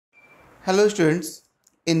Hello students,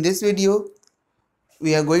 in this video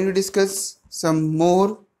we are going to discuss some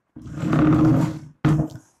more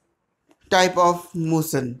type of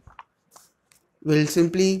motion. We'll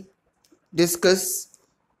simply discuss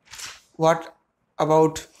what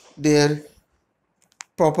about their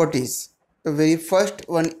properties. The very first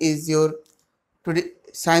one is your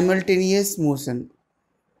simultaneous motion.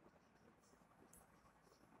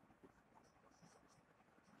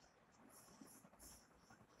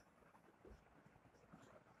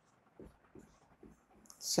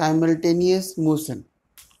 Simultaneous motion.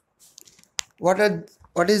 What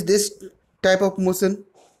is this type of motion?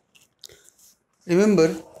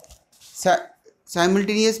 Remember,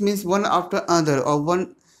 simultaneous means one after another, or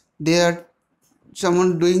one they are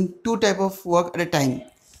someone doing two type of work at a time.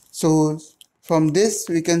 So from this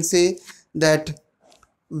we can say that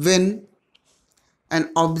when an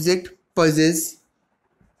object possesses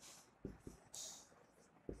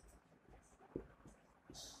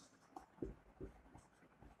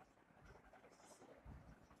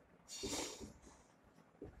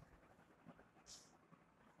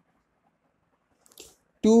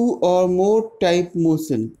two or more type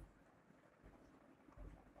motion,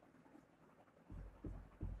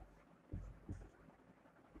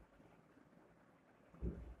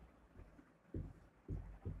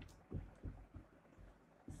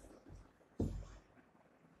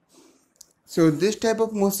 so this type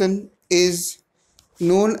of motion is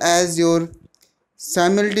known as your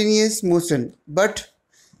simultaneous motion. But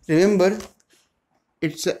remember,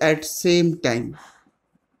 it's at same time.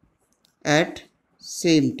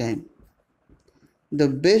 The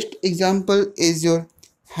best example is your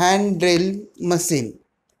hand drill machine.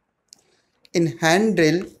 In hand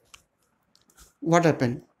drill, what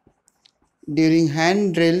happened? During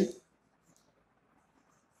hand drill,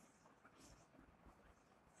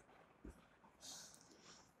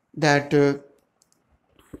 that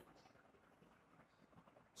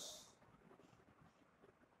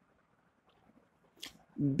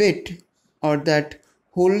bit or that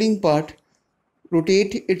holding part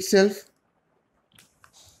rotate itself,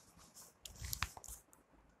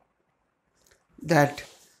 that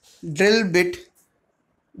drill bit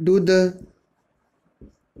do the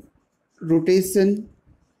rotation,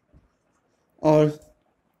 or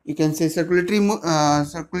you can say circulatory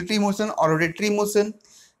motion or rotatory motion,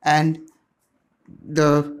 and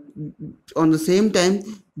the on the same time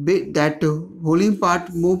bit that holding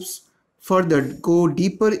part moves further, go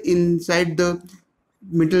deeper inside the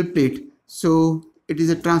metal plate, so it is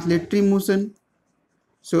a translatory motion.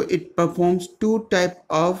 So it performs two type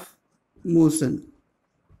of motion.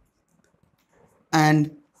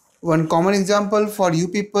 And one common example for you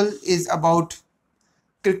people is about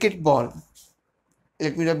cricket ball.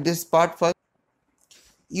 Let me rub this part first.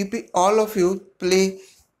 All of you play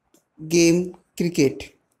game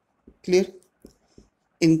cricket. Clear?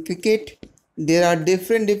 In cricket there are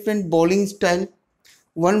different bowling style.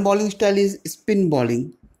 One bowling style is spin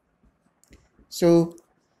bowling. So,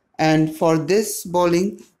 and for this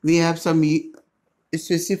bowling we have some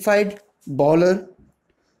specified bowler.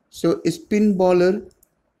 So spin bowler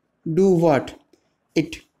do what?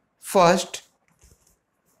 It first,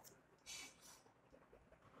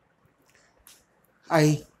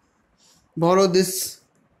 I borrow this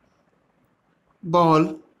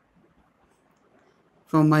ball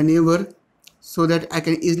from my neighbor so that I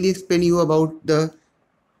can easily explain you about the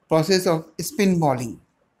process of spin bowling.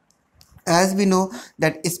 As we know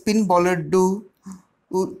that spin bowler do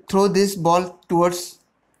throw this ball towards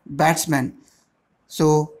batsman,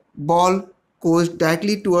 so ball goes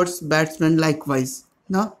directly towards batsman likewise,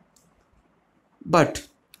 no? But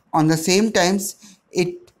on the same times,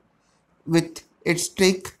 it with its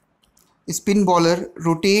trick, spin bowler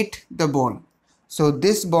rotate the ball, so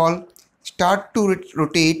this ball start to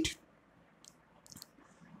rotate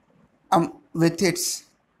with its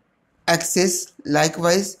axis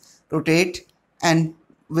likewise rotate, and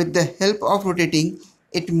with the help of rotating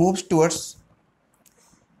it moves towards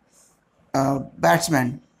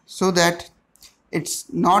batsman, so that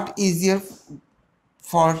it's not easier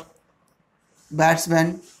for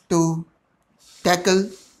batsman to tackle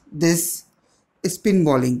this spin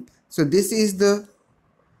bowling. So this is the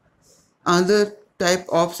other type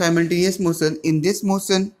of simultaneous motion. In this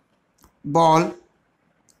motion, ball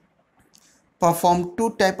perform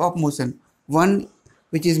two type of motion. One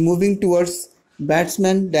which is moving towards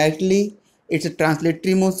batsman directly, it's a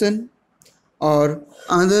translatory motion, or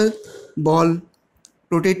another ball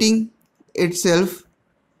rotating itself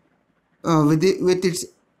with its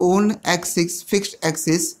own axis, fixed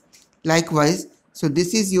axis likewise. So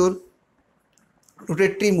this is your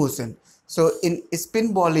rotatory motion. So in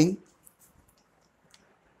spin bowling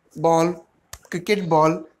ball, cricket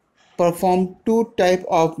ball perform two type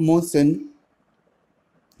of motion.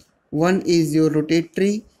 One is your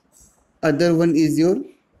rotatory, other one is your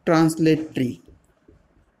translatory.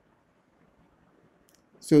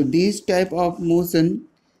 So these type of motion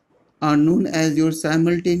are known as your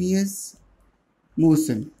simultaneous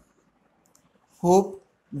motion. Hope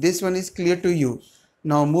this one is clear to you.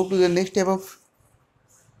 Now move to the next type of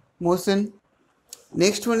motion.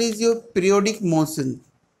 Next one is your periodic motion.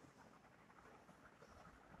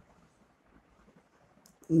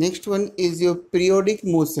 Next one is your periodic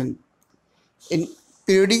motion. In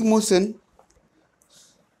periodic motion,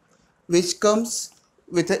 which comes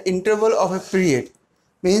with an interval of a period,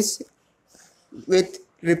 means with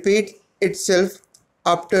repeat itself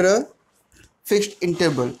after a fixed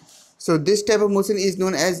interval. So this type of motion is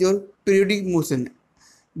known as your periodic motion.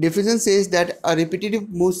 Definition says that a repetitive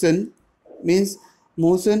motion means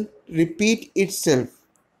motion repeat itself.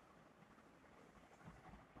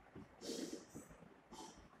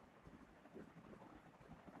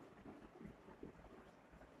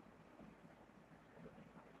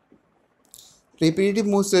 Repetitive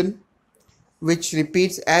motion which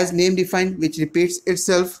repeats, as name defined, which repeats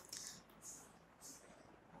itself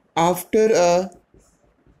after a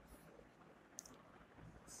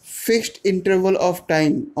fixed interval of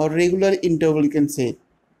time or regular interval, you can say.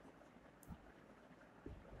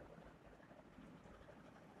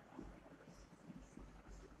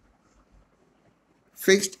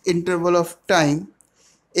 Fixed interval of time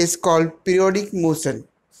is called periodic motion.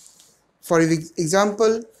 For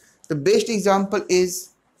example, the best example is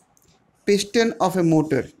piston of a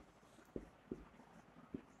motor.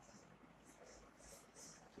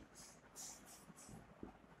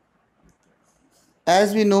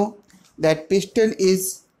 As we know that piston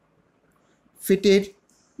is fitted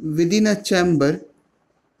within a chamber.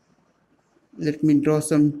 Let me draw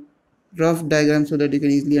some rough diagram so that you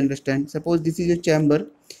can easily understand. Suppose this is a chamber.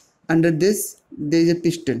 Under this there is a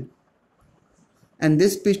piston, and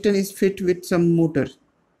this piston is fit with some motor.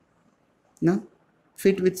 Now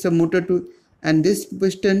fit with some motor to, and this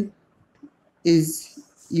piston is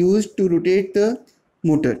used to rotate the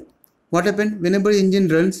motor. What happens whenever engine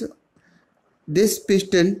runs? This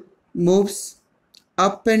piston moves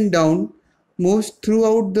up and down, moves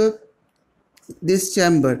throughout this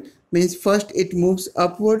chamber. Means first it moves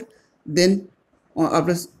upward, then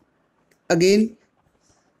after again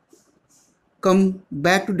come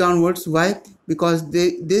back to downwards. Why? Because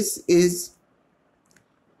this is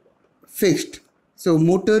fixed. So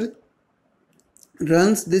motor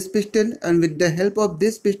runs this piston, and with the help of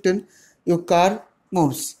this piston your car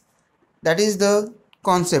moves. That is the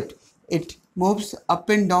concept. It moves up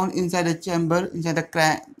and down inside a chamber, inside the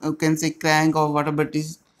crank, you can say crank or whatever it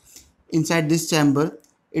is inside this chamber.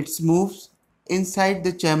 It moves inside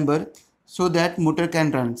the chamber so that motor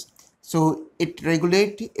can run. So it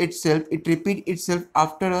regulates itself, it repeats itself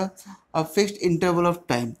after a fixed interval of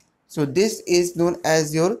time. So this is known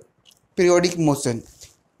as your periodic motion.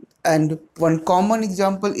 And one common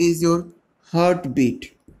example is your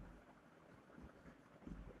heartbeat.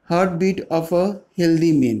 Heartbeat of a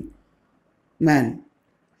healthy man.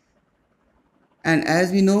 And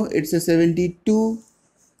as we know, it's a 72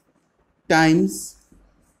 times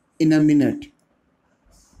in a minute.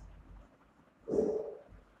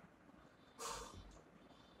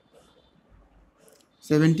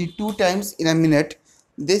 "72 times in a minute."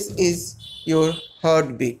 This is your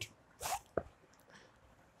heartbeat.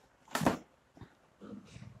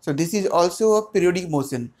 So this is also a periodic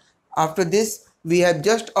motion. After this, we have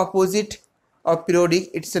just opposite of periodic.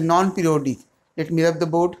 It's a non-periodic. Let me rub the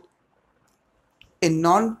board. In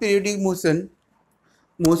non-periodic motion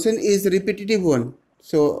is repetitive one.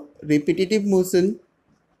 So repetitive motion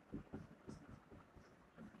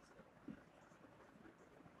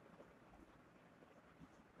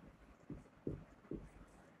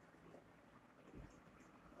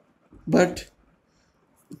but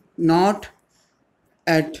not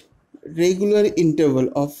at regular interval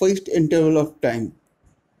or fixed interval of time.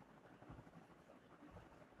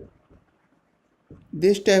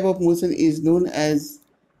 This type of motion is known as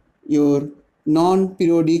your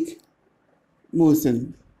non-periodic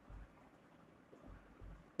motion.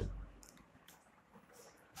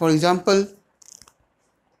 For example,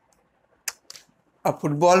 a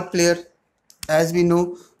football player, as we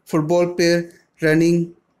know, football player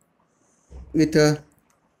running with a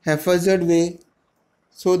haphazard way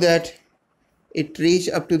so that it reach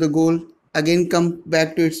up to the goal, again come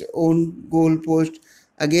back to its own goal post,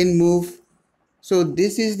 again move. So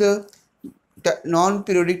this is the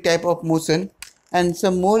non-periodic type of motion. And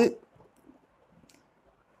some more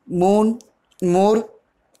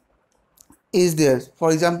is there.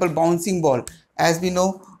 For example, bouncing ball. As we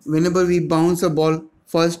know, whenever we bounce a ball,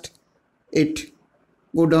 first it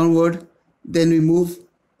go downward, then we move,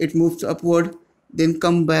 it moves upward, then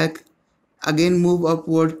come back, again move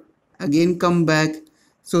upward, again come back.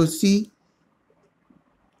 So see,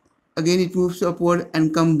 again it moves upward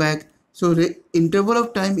and come back. So the interval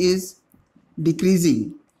of time is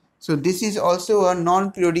decreasing. So this is also a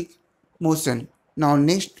non-periodic motion. Now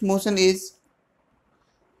next motion is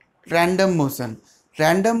random motion.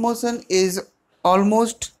 Random motion is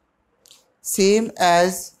almost same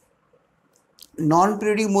as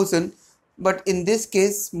non-periodic motion, but in this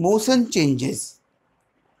case motion changes.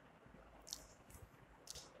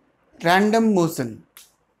 Random motion,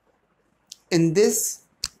 in this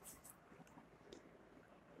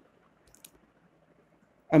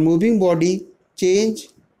a moving body change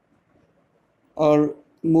or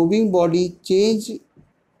moving body changes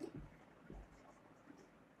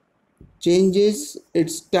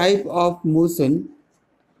its type of motion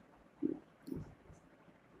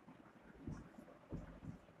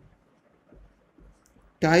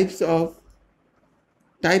type of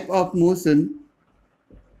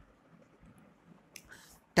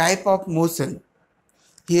motion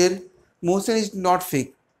here. Motion is not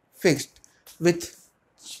fixed. With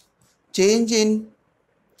change in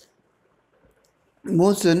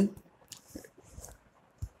motion,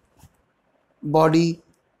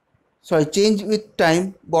 change with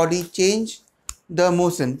time, body change the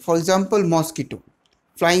motion. For example, mosquito,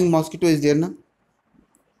 flying mosquito is there na.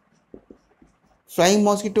 Flying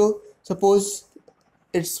mosquito, suppose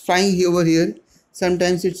it's flying over here,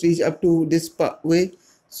 sometimes it's reach up to this way,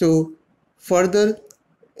 so further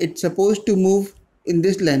it's supposed to move in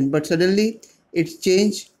this line, but suddenly it's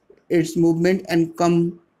change its movement and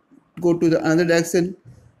go to the another direction,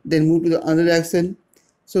 then move to the other direction.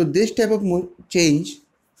 So this type of change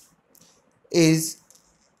is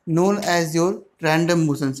known as your random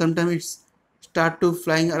motion. Sometimes it's start to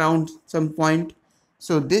flying around some point.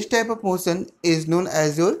 So this type of motion is known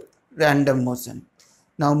as your random motion.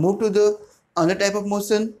 Now move to the other type of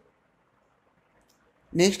motion.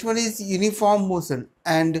 Next one is uniform motion,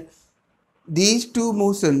 and these two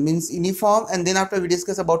motion means uniform, and then after we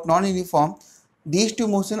discuss about non-uniform, these two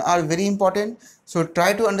motion are very important. So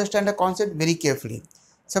try to understand the concept very carefully.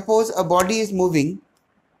 Suppose a body is moving,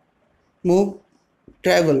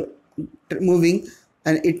 moving,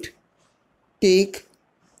 and it take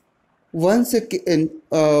 1 second,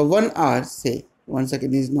 1 hour, say 1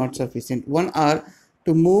 second is not sufficient, 1 hour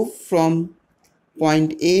to move from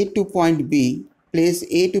point A to point B, place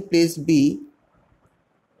A to place B,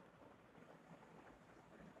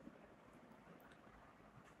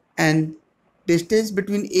 and distance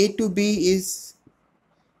between A to B is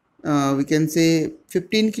we can say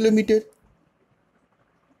 15 kilometer.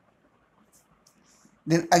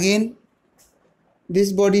 Then again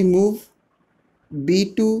this body move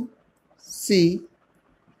B to C,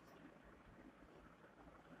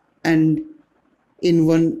 and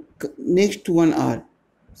in next 1 hour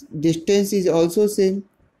distance is also same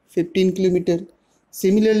 15 kilometer.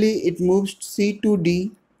 Similarly it moves C to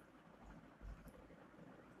D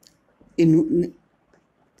in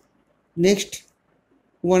next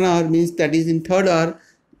 1 hour, means that is in third hour,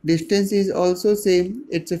 distance is also same,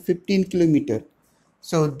 it's a 15 kilometer.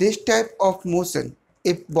 So this type of motion,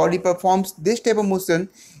 if body performs this type of motion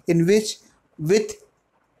in which with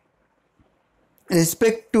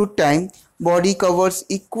respect to time body covers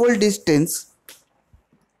equal distance,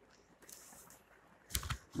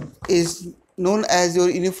 is known as your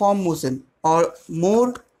uniform motion. Or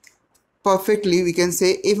more perfectly we can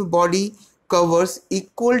say, if body covers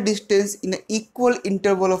equal distance in an equal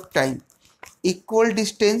interval of time, equal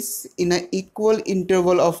distance in an equal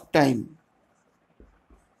interval of time,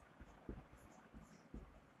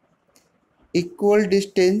 equal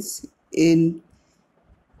distance in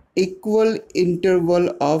equal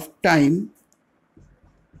interval of time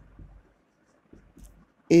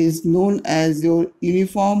is known as your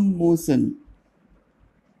uniform motion.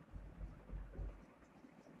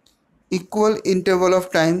 Equal interval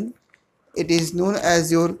of time, it is known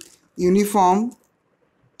as your uniform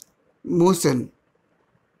motion.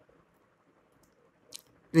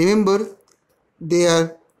 Remember, they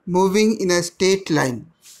are moving in a straight line.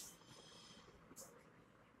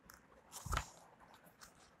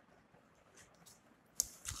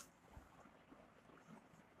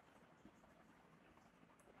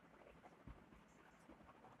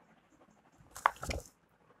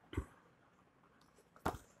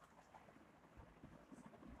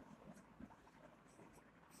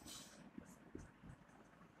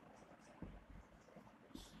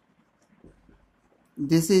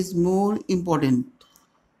 This is more important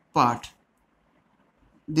part.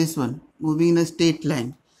 This one, moving in a straight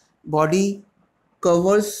line. Body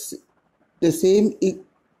covers the same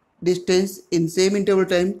distance in same interval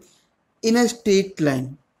time in a straight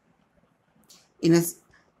line. In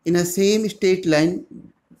a same straight line,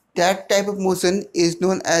 that type of motion is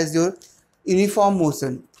known as your uniform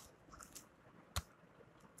motion.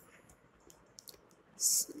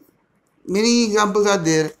 Many examples are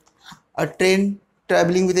there. A train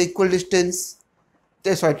traveling with equal distance,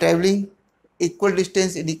 traveling equal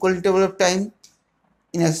distance in equal interval of time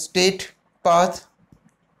in a straight path,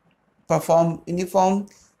 perform uniform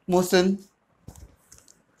motion.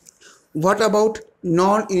 What about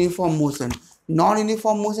non-uniform motion?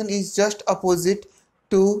 Non-uniform motion is just opposite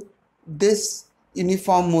to this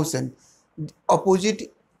uniform motion,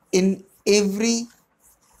 opposite in every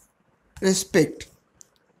respect.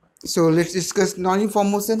 So let's discuss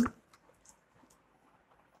non-uniform motion.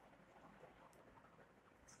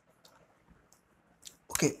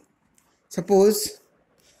 Okay, suppose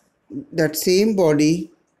that same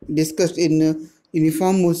body discussed in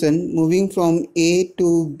uniform motion moving from A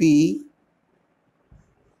to B,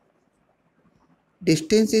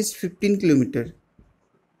 distance is 15 km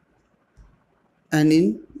and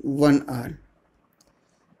in 1 hour,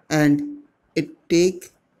 and it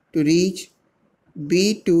take to reach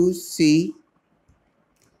B to C.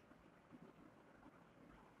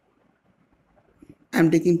 I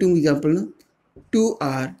am taking two examples now. 2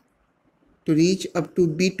 hours to reach up to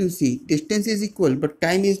B to C. Distance is equal but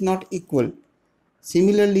time is not equal.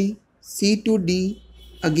 Similarly, C to D,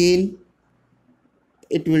 again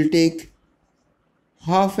it will take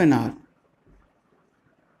half an hour.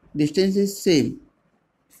 Distance is same,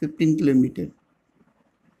 15 km.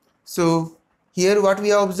 So here what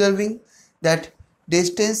we are observing, that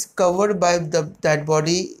distance covered by that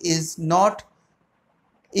body is not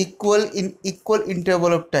equal in equal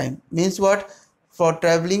interval of time. Means what? For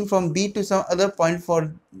traveling from B to some other point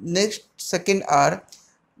for next second hour,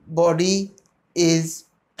 body is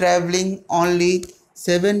traveling only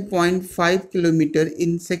 7.5 kilometer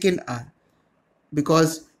in second hour,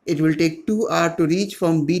 because it will take 2 hours to reach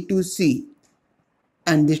from B to C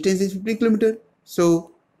and distance is 50 kilometer.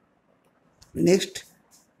 So next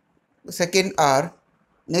hour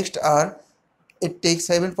it takes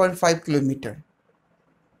 7.5 kilometer,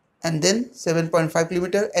 and then 7.5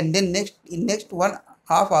 kilometer, and then next 1/2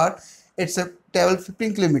 hour it's a travel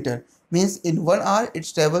 15 kilometer. Means in 1 hour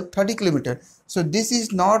it's travel 30 kilometer. So this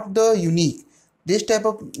is not the unique. This type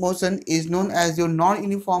of motion is known as your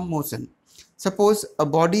non-uniform motion. Suppose a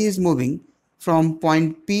body is moving from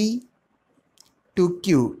point P to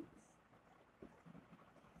Q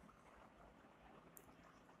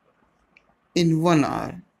in 1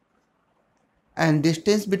 hour, and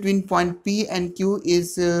distance between point P and Q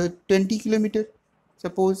is 20 kilometer,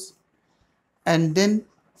 suppose, and then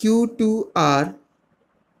Q to R,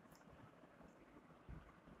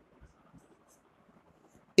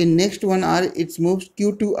 in next 1 hour it moves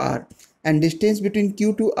Q to R, and distance between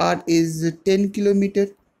Q to R is 10 kilometer.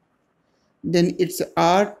 Then it's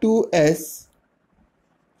R to S,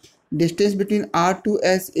 distance between R to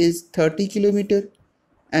S is 30 kilometer,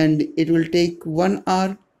 and it will take 1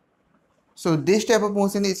 hour. So this type of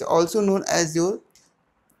motion is also known as your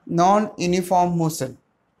non-uniform motion.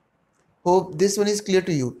 Hope this one is clear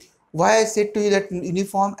to you. Why I said to you that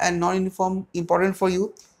uniform and non-uniform important for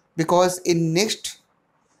you? Because in next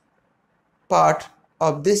part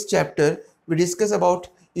of this chapter we discuss about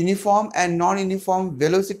uniform and non-uniform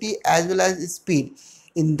velocity as well as speed.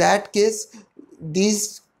 In that case,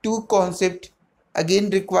 these two concepts again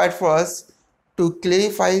required for us to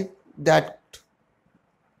clarify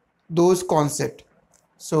those concepts.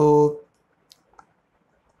 So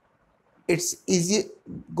it's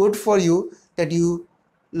good for you that you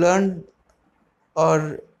learn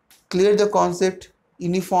or clear the concept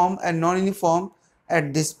uniform and non-uniform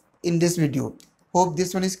in this video. Hope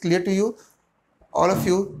this one is clear to you. All of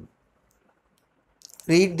you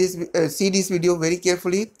read this, see this video very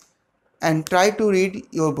carefully and try to read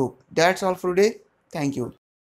your book. That's all for today. Thank you.